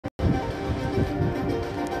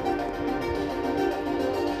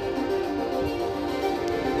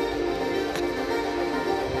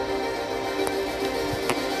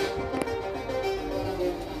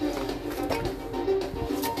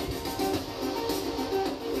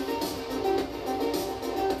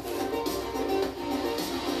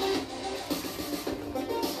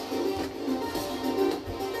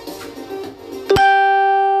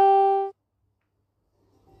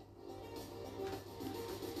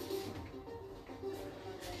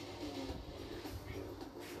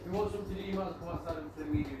you want something to do, you might as well come outside and play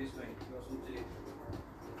video this way. If you want something to do.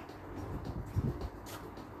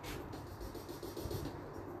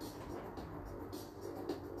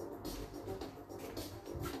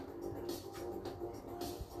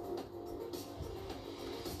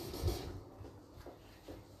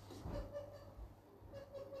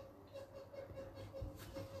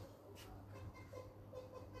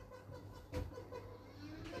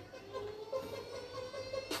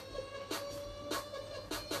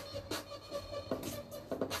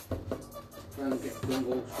 And get don't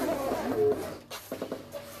go straight.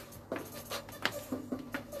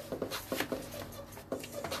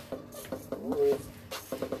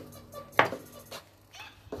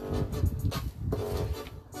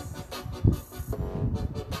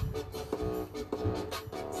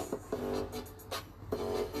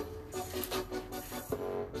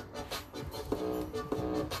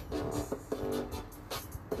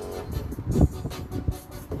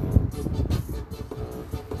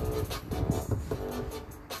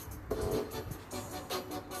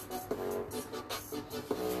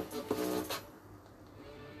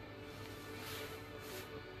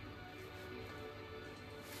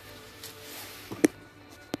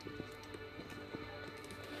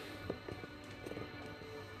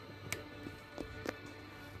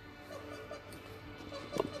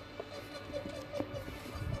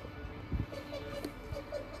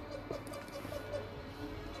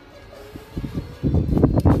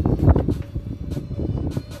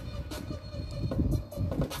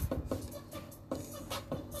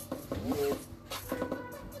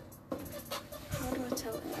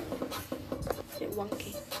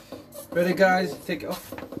 Wonky. Ready guys, take it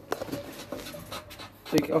off.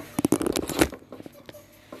 Take it off.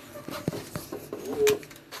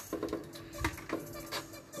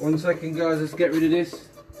 One second guys, let's get rid of this.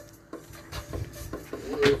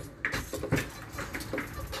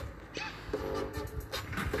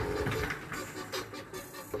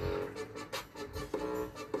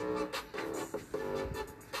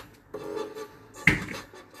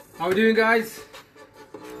 How we doing guys?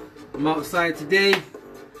 I'm outside today,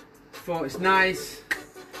 thought it's nice,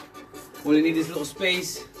 all you need is a little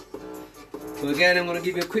space. So again, I'm going to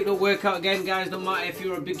give you a quick little workout again guys, no matter if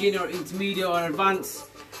you're a beginner, intermediate or advanced.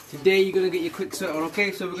 Today you're going to get your quick sweat on,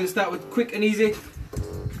 okay? So we're going to start with quick and easy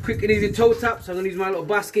toe taps. I'm going to use my little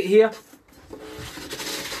basket here. I'm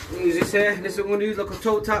going to use this here, this is what I'm going to use, like a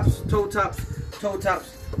toe taps, toe taps, toe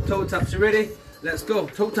taps, toe taps. You ready? Let's go,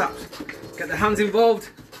 toe taps. Get the hands involved.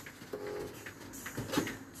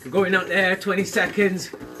 We're going out there, 20 seconds.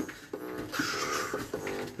 A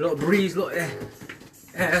little breeze, a little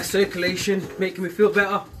air circulation, making me feel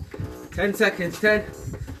better. 10 seconds, 10,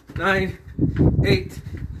 9, 8,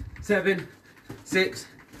 7, 6,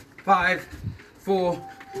 5, 4,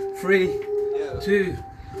 3, 2,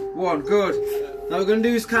 1. Good. Now we're going to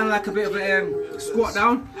do is kind of like a bit of a squat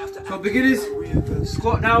down. So beginners,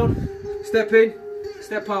 squat down, step in,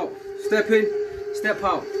 step out, step in, step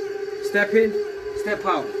out, step in, step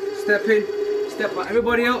out, step in, step out.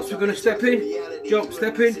 Everybody else, we're going to step in, jump,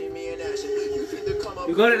 step in.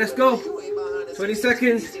 You got it, let's go. 20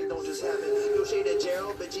 seconds.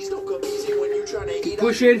 Keep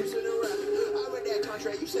pushing.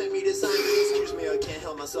 Excuse me, I can't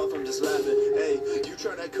help myself, I'm just laughing. Hey, you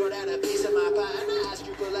trying to cut out a piece of my pie, and I ask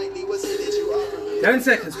you politely, what's it that you offer? 10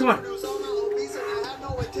 seconds, come on.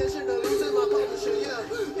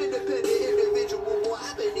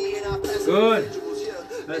 Good.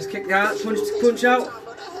 Let's kick that, punch out,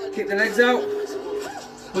 kick the legs out,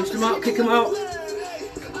 punch them out, kick them out.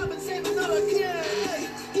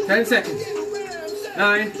 10 seconds.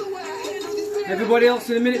 9. Everybody else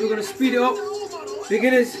in a minute, we're going to speed it up.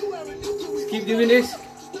 Beginners, just keep doing this.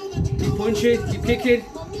 Keep punching, keep kicking.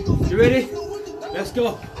 You ready? Let's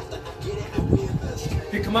go.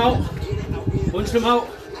 Pick them out, punch them out.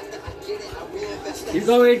 Keep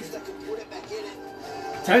going.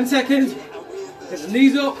 10 seconds. Get the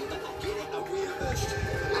knees up.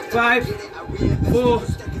 5, 4,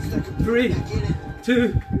 3,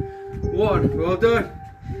 2, 1. Well done.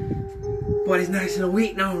 Body's nice and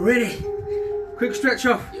weak now. Ready? Quick stretch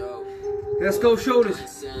off. Let's go shoulders.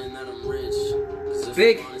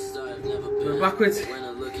 Big. Go backwards.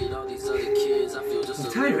 I'm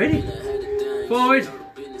tired. Ready? Forward.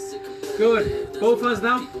 Good. Both hands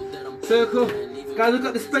down. Circle. Guys, look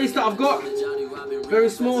at the space that I've got. Very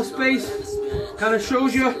small space. Kind of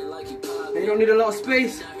shows you that you don't need a lot of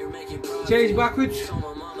space. Change backwards.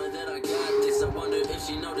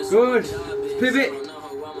 Good. Pivot.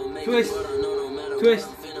 Twist. Twist.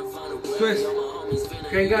 Twist.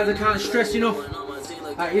 Okay guys, I can't stress enough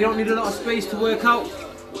that you don't need a lot of space to work out.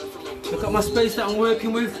 Look at my space that I'm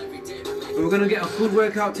working with. And we're gonna get a good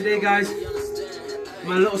workout today, guys.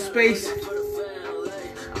 My little space.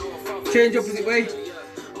 Change opposite way.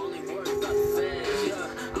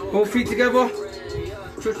 Both feet together.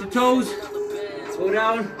 Touch the toes. Go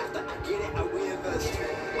down.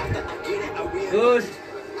 Good.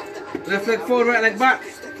 Left leg forward, right leg back.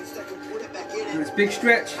 Nice big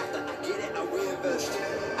stretch.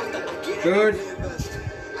 Good.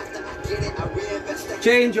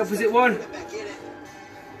 Change, opposite one.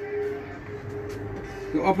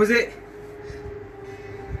 Go opposite.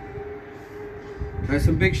 Nice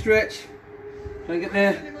and big stretch. Try and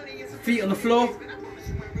get the feet on the floor.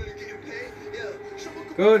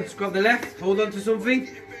 Good. Just grab the left. Hold on to something.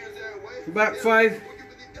 Back 5,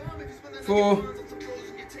 4,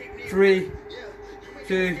 3,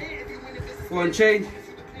 2, 1. Change.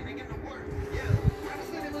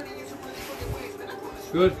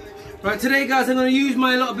 Good. Right, today, guys, I'm going to use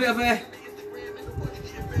my little bit of a,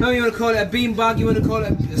 now you want to call it a bean bag, you want to call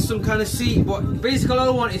it some kind of seat, but basically all I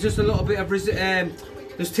want is just a little bit of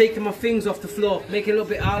just taking my things off the floor, making a little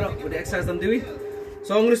bit harder with the exercise I'm doing.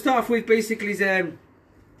 So I'm going to start off with basically is, I'm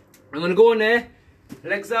going to go in there,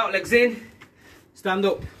 legs out, legs in, stand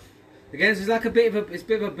up. Again, so it's like a bit of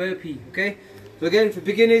a burpee, okay? So again, for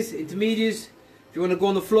beginners, intermediates, if you want to go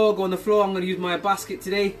on the floor, go on the floor. I'm going to use my basket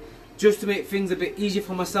today, just to make things a bit easier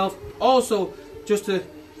for myself. Also, just to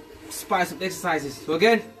spice up the exercises. So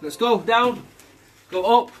again, let's go. Down,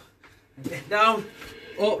 go up, down,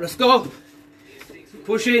 up, let's go.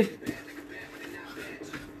 Pushing.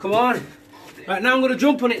 Come on. Right, now I'm going to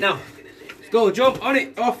jump on it now. Let's go, jump on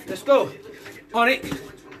it, off, let's go. On it,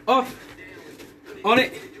 off, on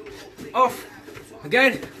it, off.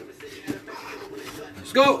 Again.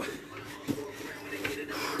 Let's go.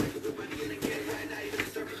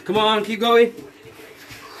 Come on, keep going.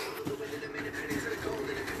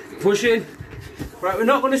 Pushing. Right, we're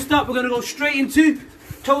not going to stop. We're going to go straight into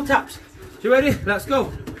toe taps. You ready? Let's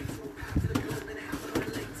go.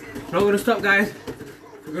 Not going to stop, guys.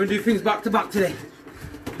 We're going to do things back to back today.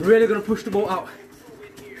 We're really going to push the boat out.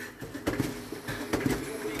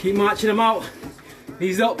 Keep marching them out.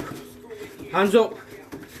 Knees up. Hands up.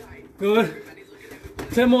 Good.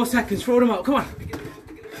 10 more seconds. Throw them out. Come on.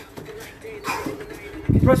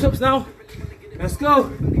 Press ups now. Let's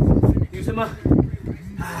go. Use them up.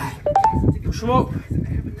 Push them up.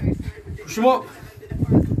 Push them up.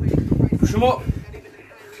 Push them up.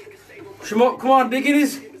 Push them up. Come on,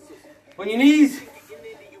 beginners. On your knees.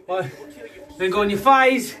 Then go on your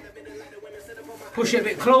thighs. Push it a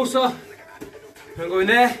bit closer. Then go in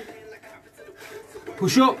there.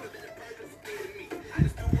 Push up.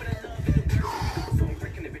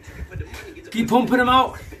 Keep pumping them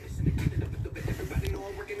out.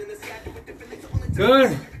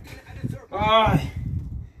 Good. Alright.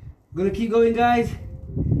 I'm gonna keep going, guys.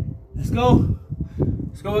 Let's go.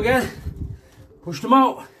 Let's go again. Push them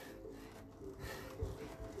out.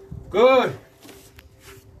 Good.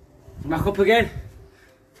 Back up again.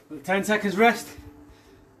 10 seconds rest.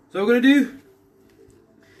 So we're gonna do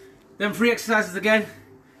them 3 exercises again,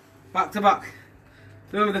 back to back.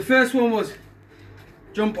 Remember, the first one was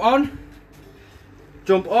jump on,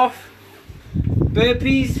 jump off,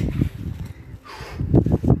 burpees,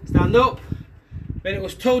 stand up. Then it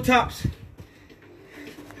was toe taps,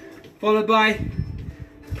 followed by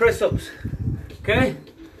press ups. Okay,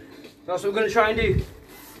 that's what we're going to try and do.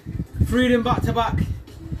 3 of them back to back.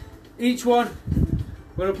 Each one,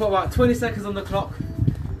 we're going to put about 20 seconds on the clock.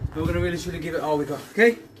 And we're going to really truly give it all we got.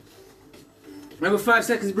 Okay. Remember, 5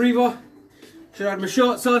 seconds breather. Should have had my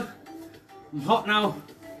shorts on. I'm hot now.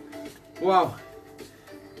 Wow.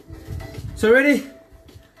 So ready?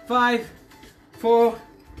 5, 4.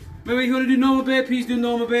 Remember, if you want to do normal burpees, do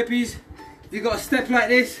normal burpees. If you've got a step like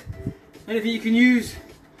this, anything you can use,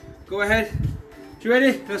 go ahead. You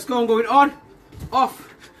ready? Let's go. I'm going on,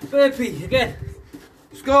 off, burpee again.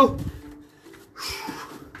 Let's go.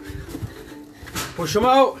 Push them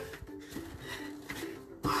out.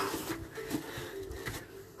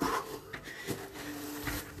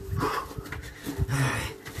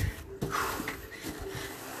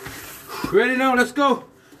 Ready now? Let's go.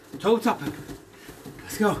 Toe tapping.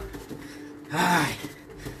 Let's go. Aye.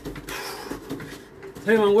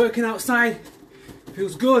 Tell you, I'm working outside.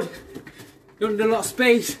 Feels good. You don't need a lot of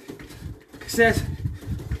space. Like I said,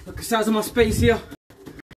 look the size of my space here.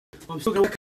 I'm still gonna work